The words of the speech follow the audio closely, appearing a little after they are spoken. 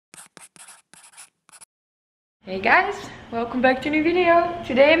Hey guys, welcome back to a new video.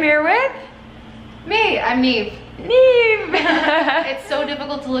 Today I'm here with me. I'm Niamh. Niamh. It's so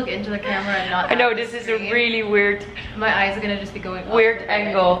difficult to look into the camera and not. I know this is a really weird. My eyes are gonna just be going weird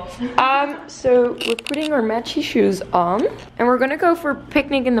angle. So we're putting our matchy shoes on, and we're gonna go for a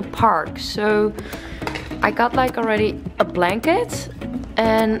picnic in the park. So I got like already a blanket,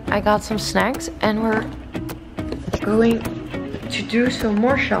 and I got some snacks, and we're going to do some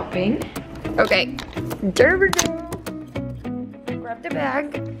more shopping. Okay. There we go. Grab the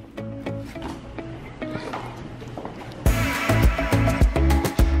bag.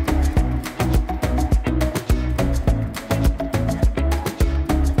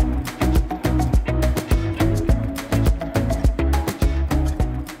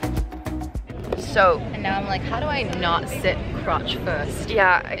 So, and now I'm like, how do I not sit crotch first?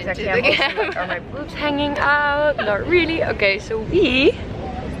 Yeah, exactly. I'm also like, are my boobs hanging out? Not really. Okay, so we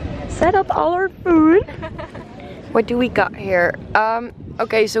set up all our food. What do we got here?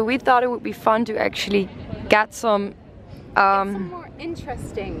 Okay, so we thought it would be fun to actually get some more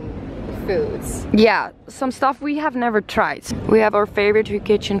interesting foods. Yeah, some stuff we have never tried. We have our favorite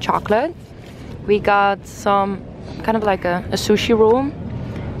kitchen chocolate. We got some kind of like a sushi roll,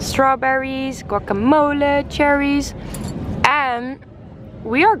 strawberries, guacamole, cherries, and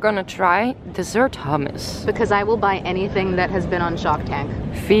we are gonna try dessert hummus. Because I will buy anything that has been on Shark Tank.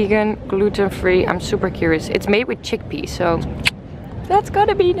 Vegan, gluten-free, I'm super curious. It's made with chickpeas, so that's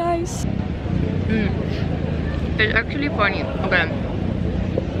gonna be nice. It's actually funny. Okay.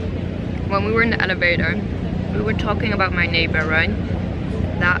 When we were in the elevator, we were talking about my neighbor, right?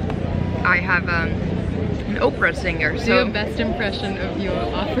 That I have an opera singer. So your best impression of your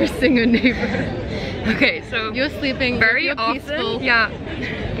opera singer neighbor. Okay, so you're sleeping very you're often. Peaceful. Yeah,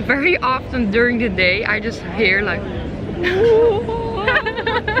 very often during the day, I just hear like,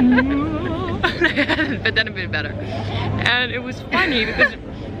 but then a bit better. And it was funny because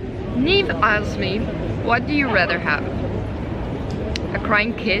Niamh asked me, "What do you rather have? A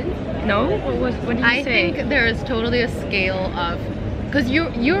crying kid? No? What did you say?" I think there is totally a scale of, because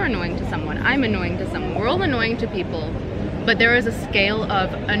you're annoying to someone, I'm annoying to someone, we're all annoying to people, but there is a scale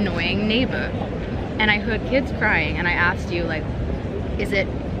of annoying neighbor. And I heard kids crying, and I asked you, like, is it,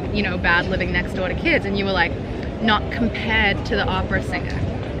 you know, bad living next door to kids? And you were like, not compared to the opera singer.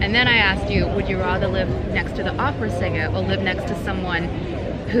 And then I asked you, would you rather live next to the opera singer or live next to someone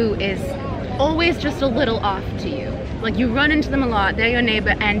who is always just a little off to you? Like, you run into them a lot, they're your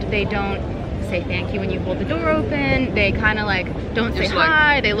neighbor, and they don't say thank you when you hold the door open, they kind of like don't say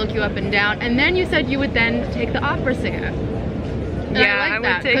hi, they look you up and down, and then you said you would then take the opera singer. And yeah, I like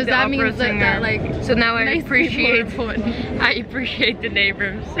that, would take the that opera means singer. That like, so now I nice appreciate important. I appreciate the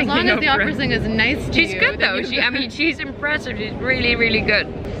neighbor singing. As long as the opera singer is nice to you. She's good though. I mean, she's impressive. She's really, really good.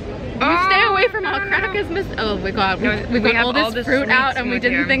 You stay away from our crackers, Miss. Oh my God, we got all this fruit out and we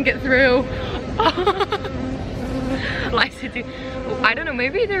didn't think it through. I don't know,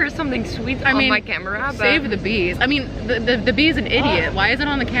 maybe there is something sweet on my camera, but save the bees. I mean, the bee's an idiot. Why is it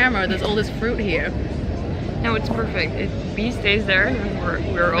on the camera? There's all this fruit here. No, it's perfect. If bee stays there,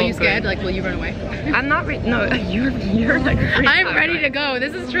 we're all Are you scared? good. Like, will you run away? I'm not. No, you're like. I'm ready to go.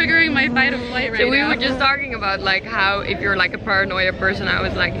 This is triggering my fight or flight right now. So we were just talking about like how if you're like a paranoia person, I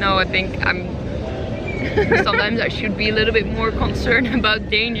was like, no, I think sometimes I should be a little bit more concerned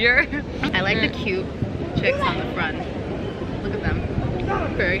about danger. I like the cute chicks on the front. Look at them.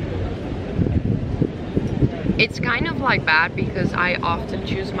 Very. It's kind of like bad because I often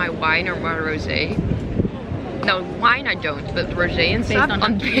choose my wine or my rosé. No, wine I don't, but rosé and stuff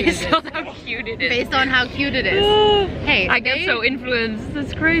based on how cute it is. Based on how cute it is. Hey, I get so influenced.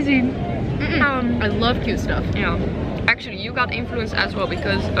 That's crazy. I love cute stuff. Yeah. Actually, you got influenced as well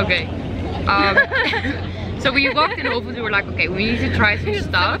because okay. So we walked in Whole Foods and we were like, okay, we need to try some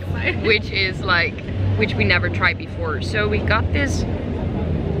stuff, which we never tried before. So we got this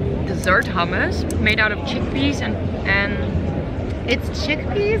dessert hummus made out of chickpeas and it's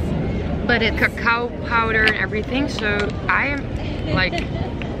chickpeas, but it's cacao powder and everything. So I am like,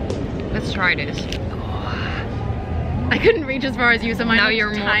 let's try this. I couldn't reach as far as you, so mine. Now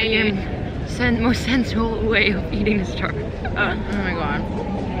you're tiny. Most sensual way of eating this jar. Oh my God.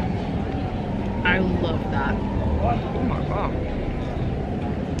 I love that. Oh my God.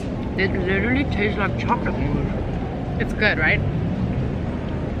 It literally tastes like chocolate mousse. It's good, right?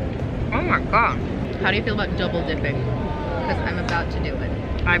 Oh my God. How do you feel about double dipping? Because I'm about to do it.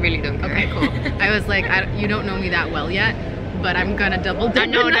 I really don't care. Okay, cool. I was like, you don't know me that well yet, but I'm gonna double dip. I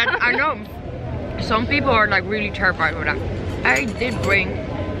know that. I know. Some people are like really terrified of that. I did bring.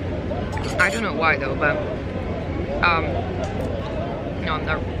 I don't know why though, but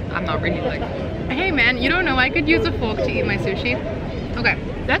No, I'm not really like. Hey man, you don't know I could use a fork to eat my sushi. Okay,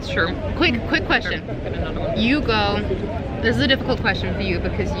 That's true. quick question. You go. This is a difficult question for you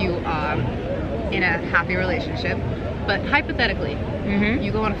because you are in a happy relationship. But hypothetically,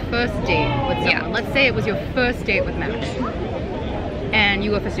 you go on a first date with someone. Yeah. Let's say it was your first date with Matt, and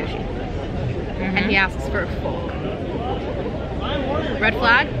you go for sushi, and he asks for a fork. Red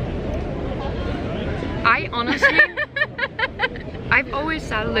flag? I honestly, I've always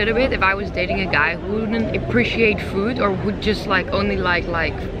said a little bit if I was dating a guy who wouldn't appreciate food or would just like only like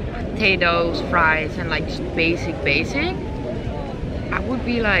potatoes, fries, and like just basic, I would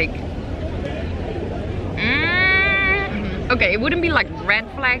be like, okay, it wouldn't be like red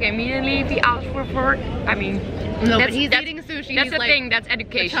flag immediately if he asked for a fork. I mean, No, but he's eating sushi. That's he's the like thing. That's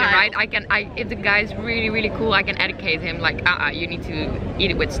education, right? If the guy's really cool, I can educate him. Like, you need to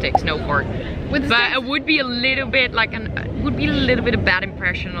eat it with sticks, no fork. But it would be a little bit like a bad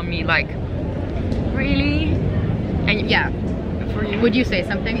impression on me. Like, really? And yeah. For you, Would you say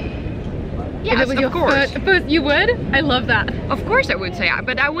something? Yes, if it was your of course. First, you would? I love that. Of course, I would say,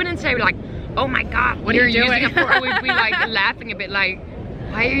 but I wouldn't say like, oh my god, what are you doing? I would be like laughing a bit, like,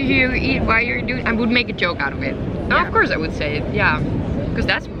 why are you doing? I would make a joke out of it. Yeah. Of course I would say it, yeah, because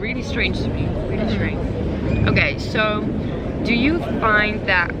that's really strange to me, really strange. Okay, so do you find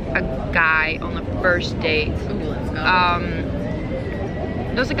that a guy on a first date, Let's go.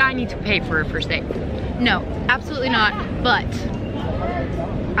 does a guy need to pay for a first date? No, absolutely not. But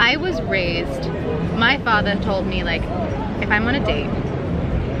I was raised, my father told me, like, if I'm on a date,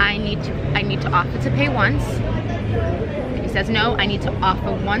 I need to offer to pay once. If he says no, I need to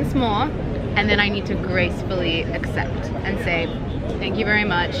offer once more, and then I need to gracefully accept and say thank you very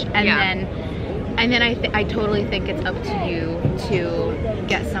much. And then I totally think it's up to you to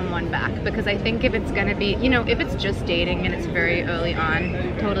get someone back, because I think if it's gonna be, you know, if it's just dating and it's very early on,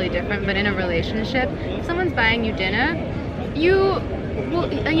 totally different. But in a relationship, if someone's buying you dinner,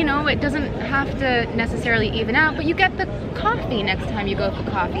 well, you know, it doesn't have to necessarily even out, but you get the coffee next time you go for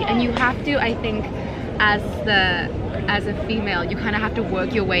coffee, and you have to, I think, as a female, you kind of have to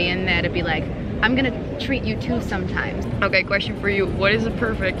work your way in there to be like, I'm gonna treat you too sometimes. Okay, question for you: what is a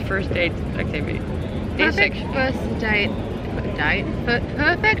perfect first date activity? Perfect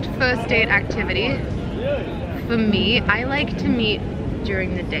first date activity for me. I like to meet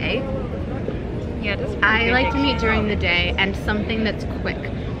during the day. Yeah, that's I like to meet during the day, and something that's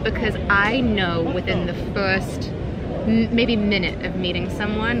quick, because I know within the first maybe minute of meeting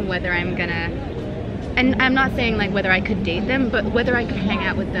someone whether I'm gonna, and I'm not saying like whether I could date them, but whether I could hang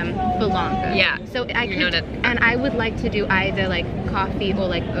out with them for longer. Yeah. So I could, and I would like to do either like coffee or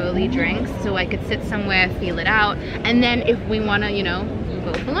like early drinks, so I could sit somewhere, feel it out, and then if we wanna, you know,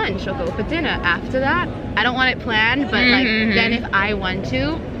 go for lunch or go for dinner after that. I don't want it planned, but like then if I want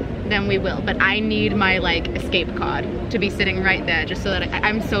to, then we will. But I need my like escape card to be sitting right there, just so that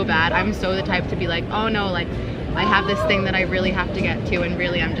I'm so bad. I'm so the type to be like, oh no, like I have this thing that I really have to get to, and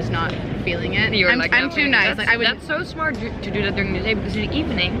really I'm just not feeling it. I'm too nice. That's so smart to do that during the day, because in the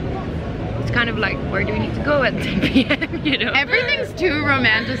evening it's kind of like, where do we need to go at 10 p.m. you know? Everything's too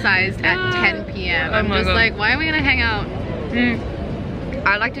romanticized at 10 p.m. I'm just like, why are we gonna hang out?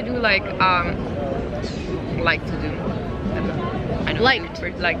 I like to do like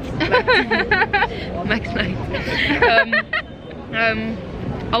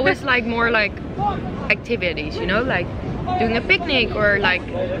always like more like activities, you know, like doing a picnic, or like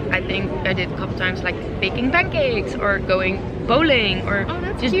I think I did a couple times like baking pancakes or going bowling, or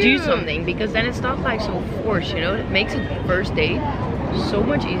just do something, because then it's not like so forced, you know. It makes a first date so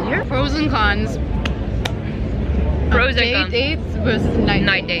much easier. Pros and cons. Pros and cons. Dates versus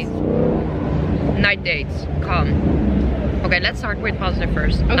night dates. Night dates, calm. Okay, let's start with positive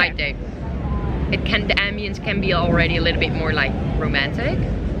first. Okay. Night date. The ambience can be already a little bit more like romantic.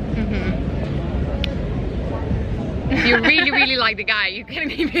 If you really like the guy, you can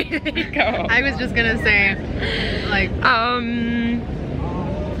immediately go. I was just gonna say, like,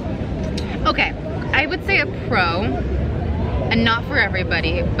 okay, I would say a pro, and not for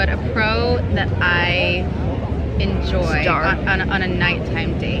everybody, but a pro that I enjoy on a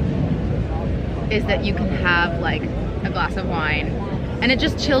nighttime date is that you can have like a glass of wine, and it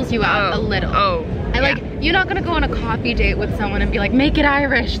just chills you out a little. You're not gonna go on a coffee date with someone and be like, make it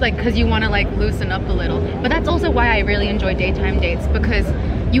Irish, like, because you want to like loosen up a little. But that's also why I really enjoy daytime dates, because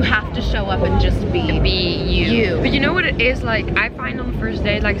you have to show up and just be you. But you know what it is, like, I find on the first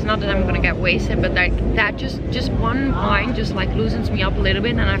date, like, it's not that I'm gonna get wasted, but like that just one wine just like loosens me up a little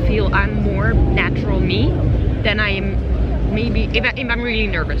bit, and I feel I'm more natural me than I am maybe if I'm really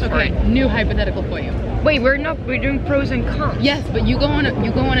nervous for it. New hypothetical for you. Wait, we're doing pros and cons. Yes, but you go on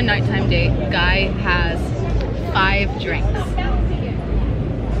a nighttime date. Guy has 5 drinks.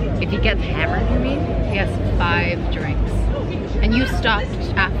 If he gets hammered, you mean? He has 5 drinks, and you stopped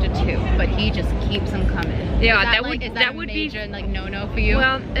after 2, but he just keeps them coming. Yeah, Is that would be like no for you.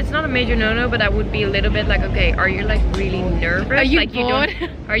 Well, it's not a major no, but that would be a little bit like, okay, are you like really nervous? Are you like, bored?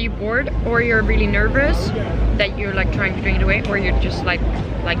 Are you bored, or you're really nervous that you're like trying to drink it away, or you're just like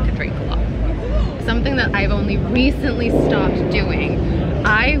to drink a lot? Something that I've only recently stopped doing.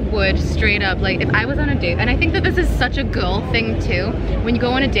 I would straight up, like, if I was on a date, and I think that this is such a girl thing too, when you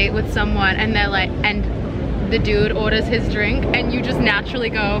go on a date with someone and they're like, and the dude orders his drink, and you just naturally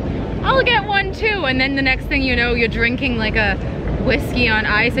go, I'll get one too, and then the next thing you know, you're drinking like a whiskey on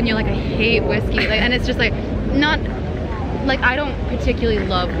ice, and you're like, I hate whiskey, like, and it's just like, not, like, I don't particularly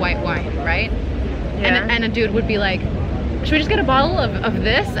love white wine, right? Yeah. And a dude would be like, should we just get a bottle of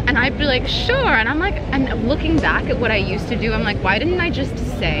this? And I'd be like, sure. And I'm like, and looking back at what I used to do, I'm like, why didn't I just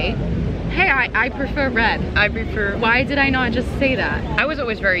say, hey, I prefer red. Why did I not just say that? I was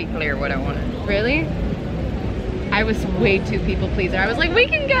always very clear what I wanted. Really? I was way too people pleaser. I was like, we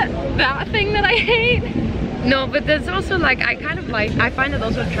can get that thing that I hate. No, but that's also like, I kind of like, I find it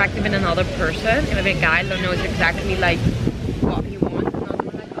also attractive in another person. If a guy knows exactly like what he wants, and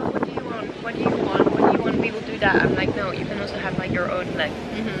also like, oh, what do you want? What do you want? What do you want? We will do that. I'm like, no, you can also have like your own like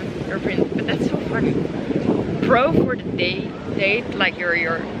your print. But that's so funny. Pro for the date, like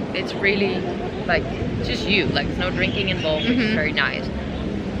it's really like just you. Like there's no drinking involved, which is very nice.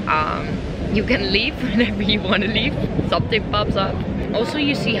 You can leave whenever you want to leave. Something pops up. Also,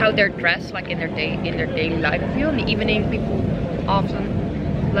 you see how they're dressed, like in their daily life. I feel in the evening, people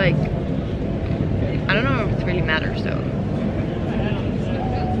often like, I don't know if it really matters though.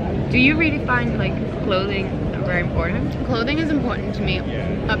 Do you really find like clothing very important? Clothing is important to me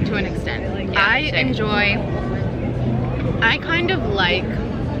up to an extent. Yeah, I kind of like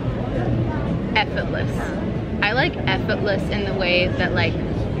effortless. I like effortless in the way that like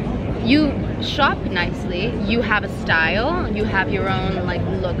you shop nicely, you have a style, you have your own like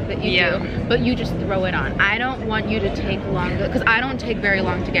look that you do, but you just throw it on. I don't want you to take longer, because I don't take very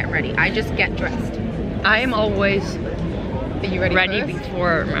long to get ready. I just get dressed. I am always ready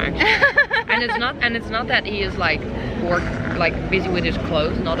before Max. and it's not that he is like busy with his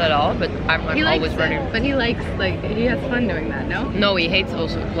clothes, not at all, but I'm always ready. But he likes, like, he has fun doing that, no? No, he hates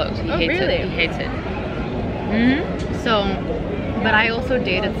also clothes. He hates really? it. He hates it. So, but I also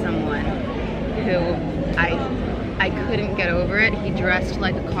dated someone who I couldn't get over it. He dressed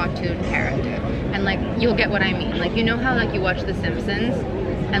like a cartoon character, and like, you'll get what I mean. Like, you know how like you watch The Simpsons,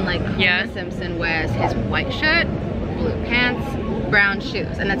 and like Homer Simpson wears his white shirt, blue pants, brown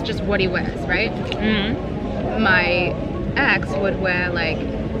shoes, and that's just what he wears, right? My ex would wear like,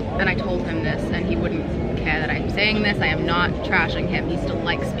 and I told him this, and he wouldn't care that I'm saying this. I am not trashing him. He still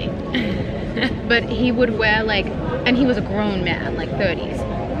likes me. But he would wear like, and he was a grown man, like 30s,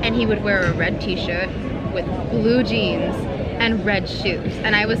 and he would wear a red t-shirt with blue jeans and red shoes.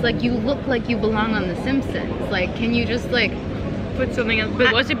 And I was like, you look like you belong on The Simpsons. Like, can you just like put something else?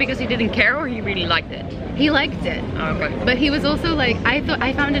 But was it because he didn't care, or he really liked it? He liked it. Oh, okay. But he was also like,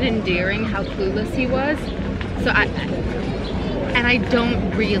 I found it endearing how clueless he was. So I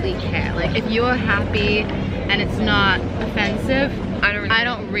don't really care. Like, if you're happy and it's not offensive, I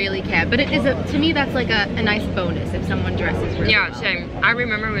don't really care. But it is to me, that's like a nice bonus if someone dresses really well. Same. I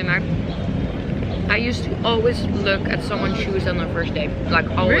remember when I used to always look at someone's shoes on the first date. Like,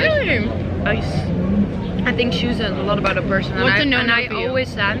 always. Really? I think shoes says a lot about a person. What's a and I for you? always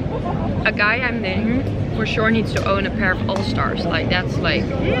said, a guy I'm dating for sure needs to own a pair of All-Stars. Like, that's like,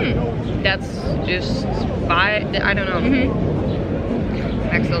 that's just, I don't know.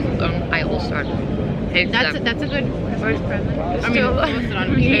 Max doesn't own All-Stars. That's a good first present. I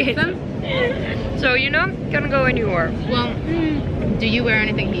mean, he hates them. So, you know, gonna go anywhere. Well, do you wear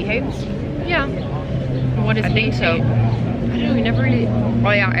anything he hates? Yeah. What is I think so. hate? I don't know, we never really.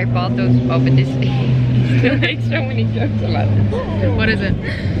 Oh yeah, I bought those. Oh, but this still makes so many jokes about this. What is it?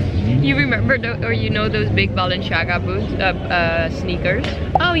 You remember or you know those big Balenciaga boots, sneakers?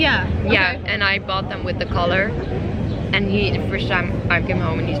 Oh yeah. Okay. Yeah, and I bought them with the collar. And the first time I came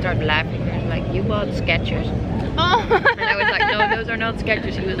home and he started laughing. He was like, "You bought Skechers?" Oh. And I was like, "No, those are not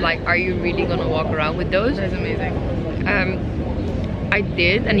Skechers." He was like, "Are you really gonna walk around with those?" That's amazing. I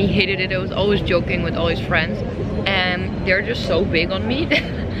did, and he hated it. I was always joking with all his friends, and they're just so big on me.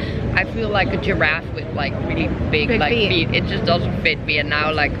 I feel like a giraffe with like really big feet. It just doesn't fit me, and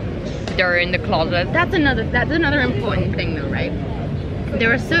now like they're in the closet. That's another important thing though, right?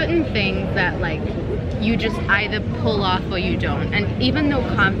 There are certain things that like you just either pull off or you don't. And even though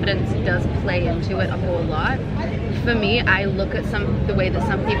confidence does play into it a whole lot, for me, I look at the way that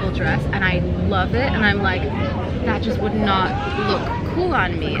some people dress and I love it, and I'm like, that just would not look cool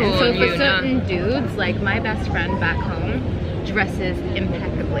on me. Cool. And so for certain dudes, like my best friend back home dresses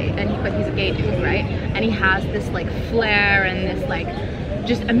impeccably, but he's a gay dude, right? And he has this like flair and this like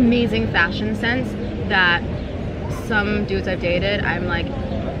just amazing fashion sense that some dudes I've dated, I'm like,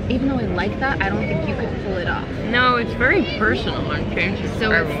 even though I like that, I don't think you could pull it off. No, it's very personal and changes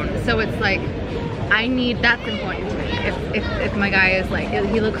for everyone. So it's like, that's important to me. If my guy is like,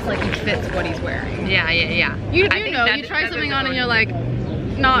 he looks like he fits what he's wearing. Yeah. You know, you try something on and you're like,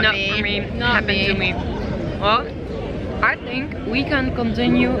 not me, for me, not happened me. to me. Well, I think we can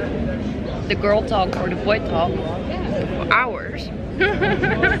continue the girl talk or the boy talk for hours.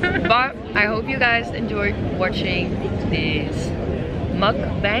 But I hope you guys enjoyed watching this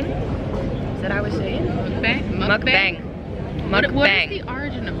mukbang. Is that how I say it? Mukbang. What is the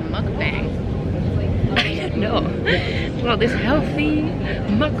origin of mukbang? I don't know. Well, this healthy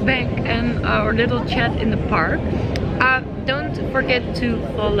mukbang and our little chat in the park. Don't forget to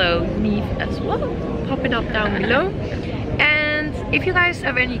follow Niamh as well. Pop it up down below. And if you guys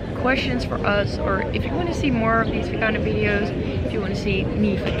have any questions for us, or if you want to see more of these kind of videos, if you want to see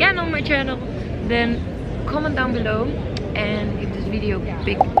Niamh again on my channel, then comment down below and give this video a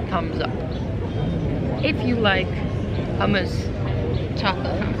big thumbs up. If you like hummus,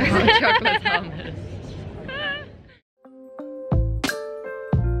 Chocolate hummus. chocolate hummus.